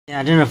哎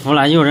呀，真是服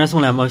了！又有人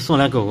送来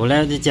狗狗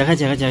来，解开。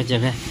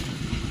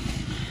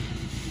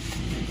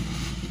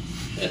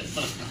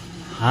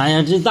哎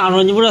呀，这大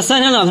叔，你不说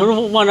3天2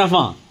头往这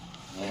放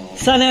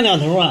，3天2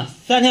头啊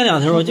，3天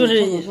2头就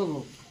是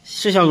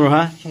是小狗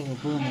哈。小狗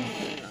不用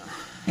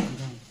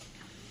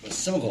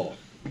什么狗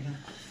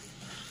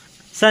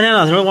？3天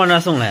2头往这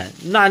送来，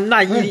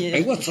那一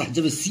哎我操，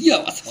这不谁呀？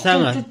我操！ 3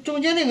个，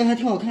中间那个还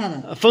挺好看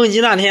的。丰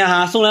吉那天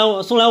哈送来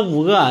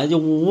5个，就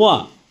5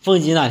窝。丰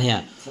吉那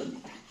天，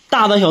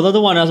大的小的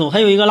都往这送，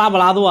还有一个拉布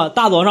拉多，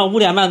大早上5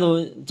点半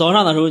都早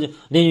上的时候就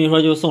邻居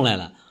说就送来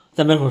了，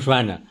在门口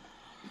拴着。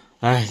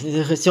哎，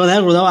小奶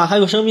狗的话还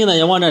有生病的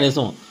也往这里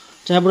送，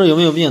这还不知道有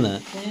没有病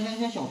呢。感觉那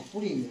像小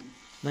狐狸。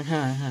来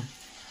看。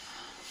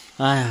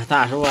哎呀，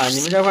大叔啊，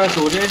你们这块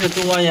狗真是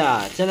多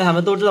呀！现在他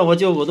们都知道我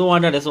救狗，都往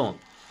这里送。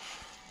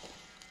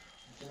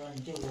知道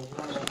你救狗不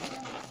让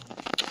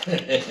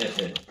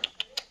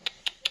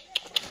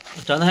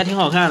我长得还挺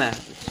好看的，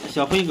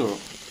小灰狗。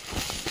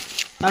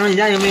大叔，你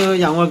家有没有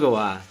养过狗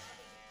啊？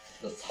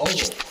草狗。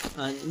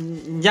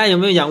你家有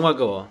没有养过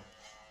狗？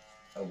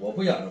我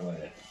不养这玩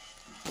意儿。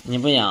你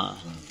不养？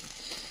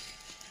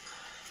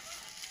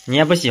你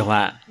也不喜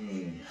欢？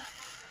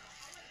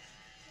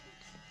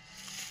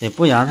你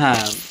不养它，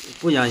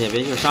不养也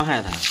别去伤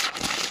害它。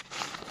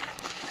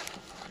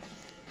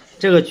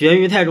这个绝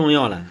育太重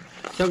要了，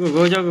小狗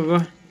狗。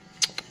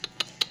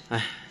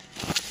哎，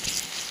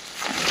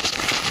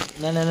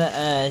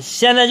来，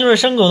现在就是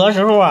生狗的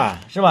时候啊，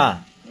是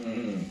吧？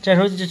这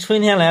时候就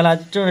春天来了，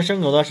正是生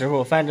狗的时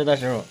候，繁殖的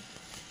时候，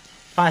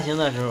发情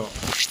的时候。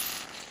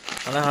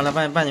好了，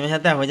把你们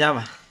先带回家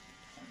吧。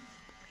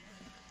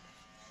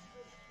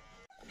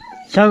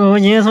小狗狗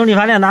已经从理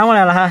发店拿过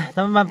来了哈，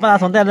咱们把它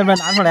从袋子里边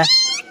拿出来。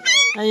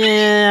哎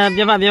呀，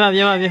别怕！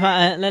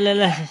哎，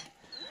来，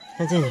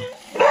先进去。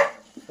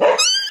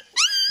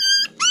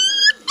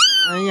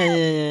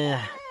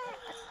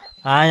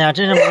哎呀，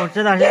这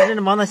段时间真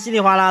是忙得稀里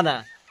哗啦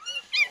的。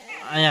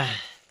哎呀，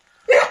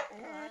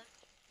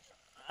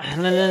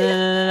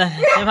来，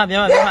别怕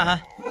哈。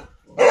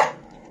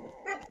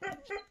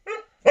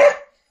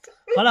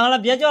好了，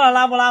别叫了，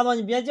拉布拉多，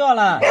你别叫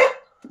了，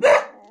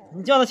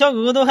你叫的小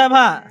狗狗都害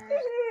怕。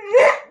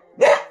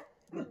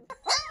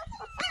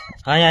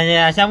哎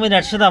呀，先喂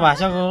点吃的吧，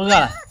小狗狗饿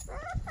了，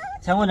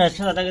先喂点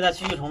吃的，再给它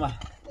驱虫吧。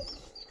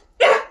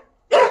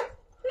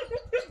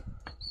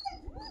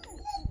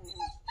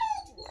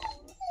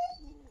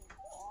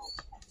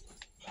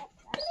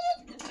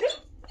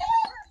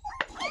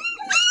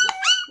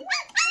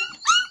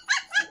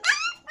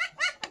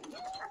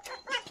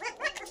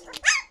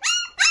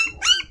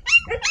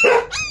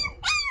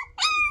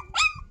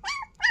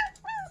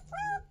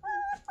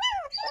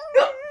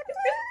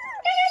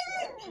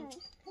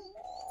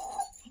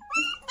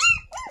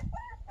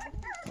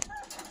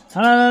好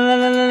了，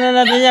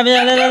来，别介，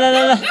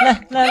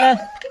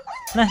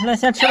来，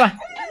先吃吧，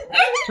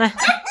来。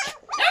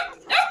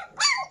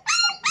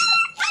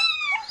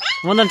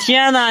我的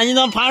天哪，你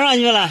怎么爬上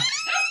去了？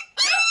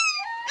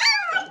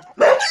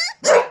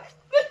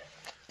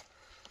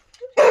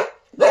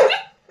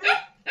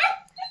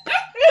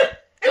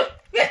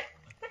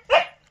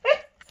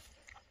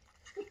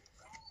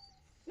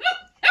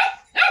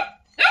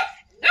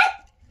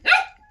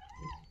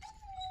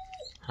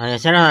哎呀，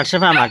先让他吃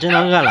饭吧，真的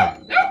饿了。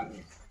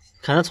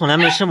可能从来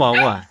没吃饱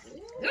过。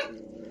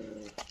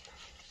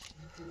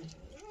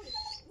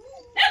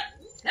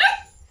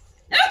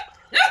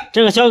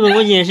这个小狗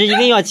狗饮食一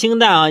定要清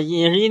淡啊，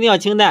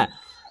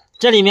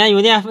这里面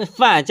有点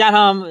饭，加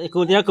上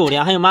点狗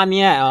粮，还有妈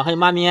咪爱，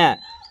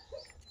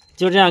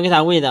就这样给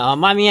它喂的啊。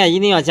妈咪爱一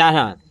定要加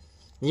上，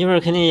一会儿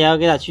肯定也要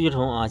给它驱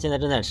虫啊。现在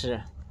正在吃。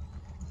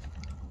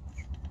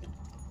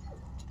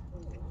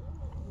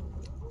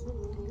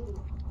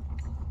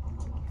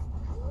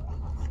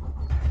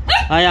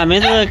哎呀，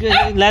每次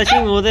来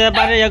新狗都要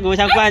把这些狗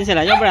先关起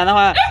来，要不然的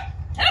话，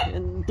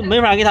没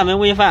法给他们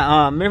喂饭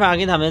啊，没法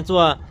给他们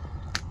做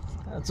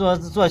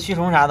驱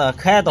虫啥的，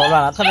可爱捣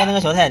乱了。特别那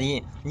个小泰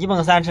迪，1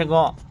蹦3尺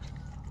高，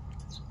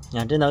你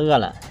看真的饿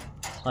了，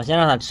我先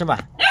让他吃吧，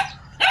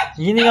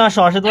一定要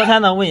少食多餐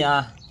的喂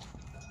啊。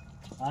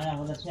哎呀，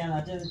我的天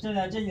哪，这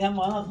几天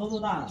忙到头都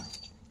大了。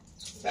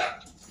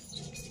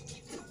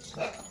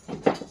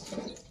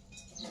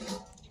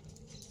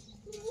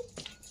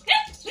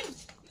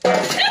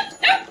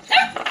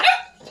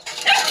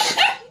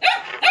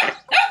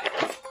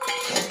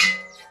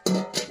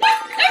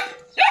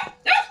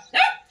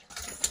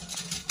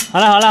好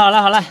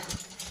了，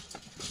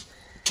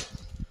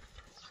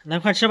来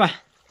快吃吧。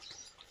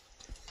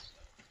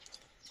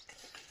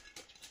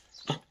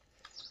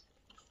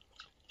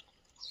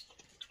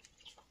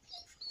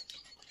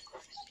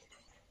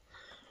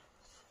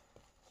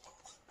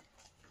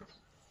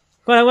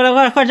过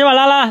来，快吃吧，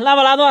拉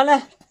吧拉多，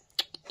来，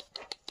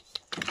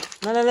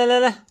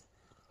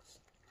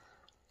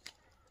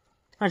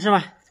快吃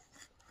吧。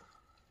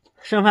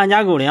剩饭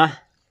加狗粮，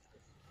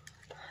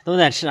都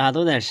在吃啊，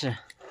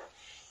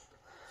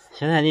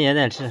小泰迪也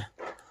在吃，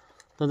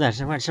都在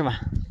吃，快吃吧。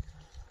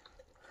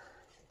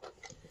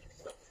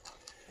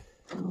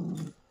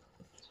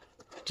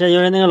这就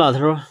是那个老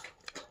头，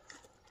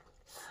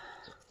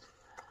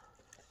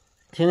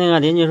听那个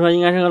邻居说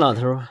应该是个老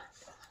头，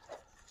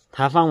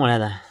他放过来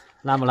的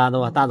拉布拉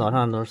多，大早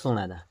上都是送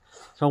来的，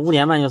说5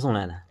点半就送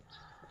来的。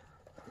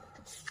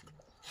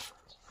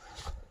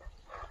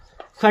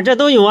快，这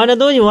都有啊，这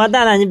都有啊，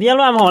蛋蛋你别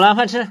乱跑了，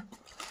快吃。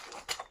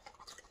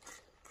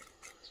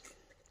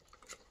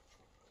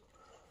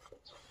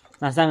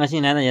那3个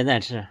新来的也在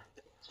吃，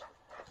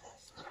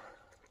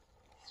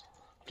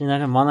真的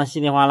是忙得稀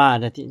里哗啦。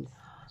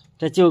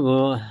这救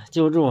狗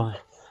救助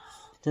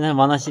真的是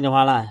忙得稀里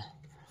哗啦。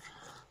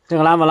这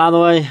个拉布拉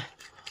多，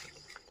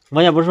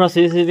我也不是说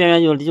随随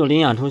便便就领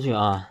养出去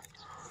啊，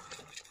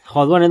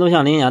好多人都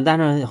想领养，但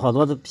是好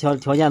多的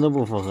条件都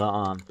不符合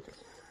啊，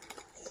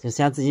就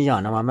先自己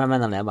养着吧，慢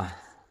慢的来吧，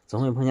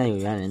总会碰见有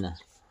缘人的。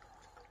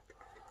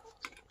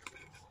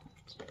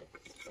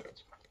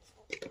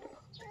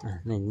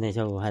那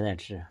小狗还在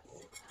吃，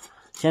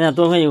现在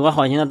多亏有个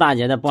好心的大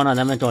姐在帮着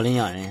咱们找领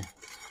养人，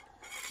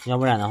要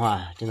不然的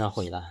话真的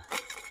毁了。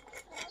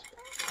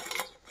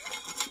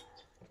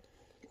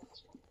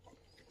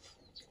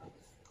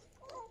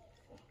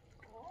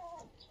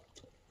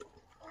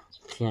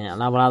天呀，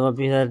拉布拉多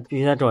必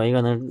须得找一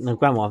个能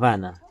灌饱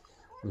饭的。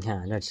你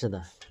看这吃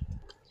的，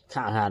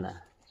看看的，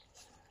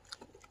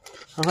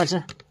快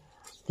吃，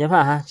别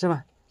怕哈，吃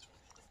吧。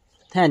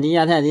泰迪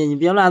呀泰迪，你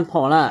别乱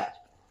跑了。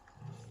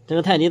这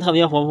个泰迪特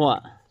别活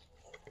泼，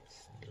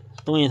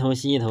东一头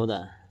西一头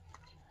的，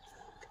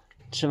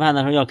吃饭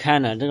的时候要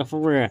看着。这个富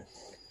贵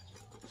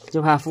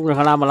就怕富贵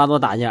和拉布拉多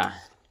打架。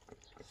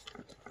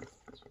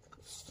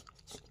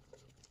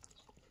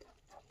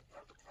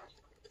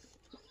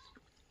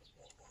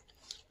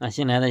那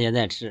新来的也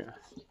在吃。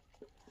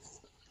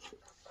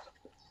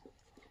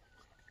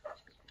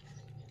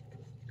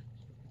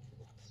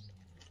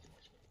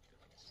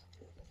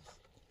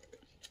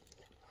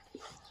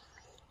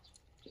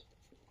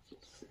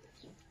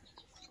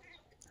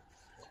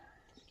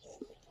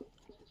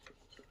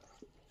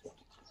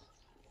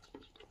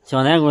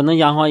小奶狗能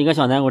养好一个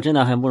小奶狗真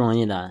的很不容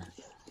易的。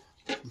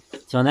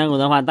小奶狗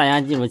的话，大家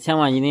记住，千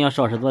万一定要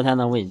少食多餐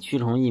的喂，驱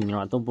虫疫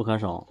苗都不可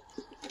少。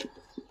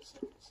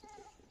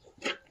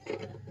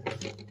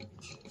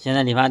现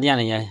在理发店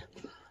里也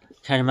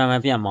开始慢慢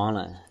变忙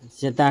了，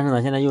但是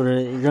呢，现在又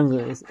是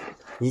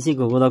遗弃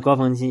狗狗的高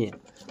峰期，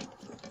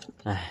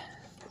唉，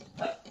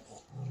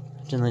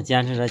只能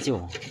坚持着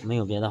救，没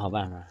有别的好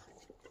办法。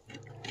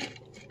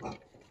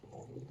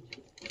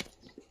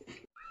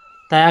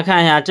大家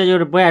看一下，这就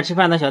是不爱吃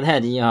饭的小泰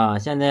迪啊，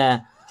现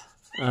在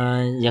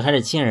也开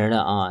始亲人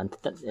了啊，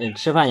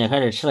吃饭也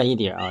开始吃了一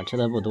点啊，吃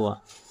的不多，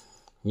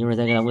一会儿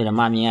再给他喂点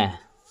妈咪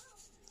爱。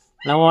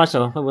来握握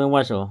手，会不会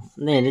握手？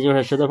那只就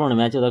是石头缝里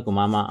面救的狗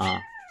妈妈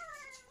啊，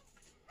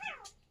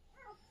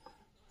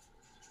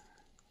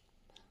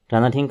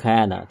长得挺可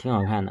爱的，挺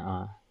好看的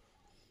啊，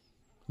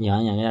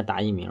养一养给它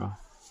打疫苗。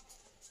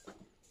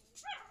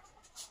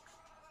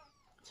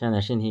现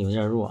在身体有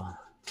点弱。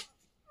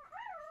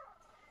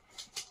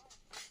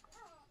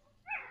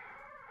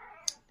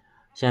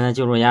现在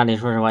救助压力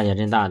说实话也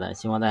真大的，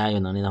希望大家有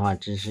能力的话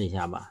支持一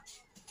下吧。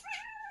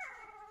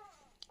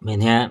每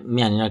天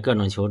面临着各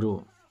种求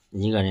助，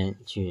一个人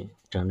去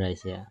整这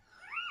些，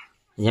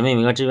也没有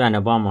一个志愿者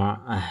帮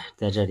忙，哎，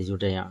在这里就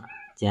这样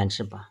坚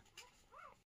持吧。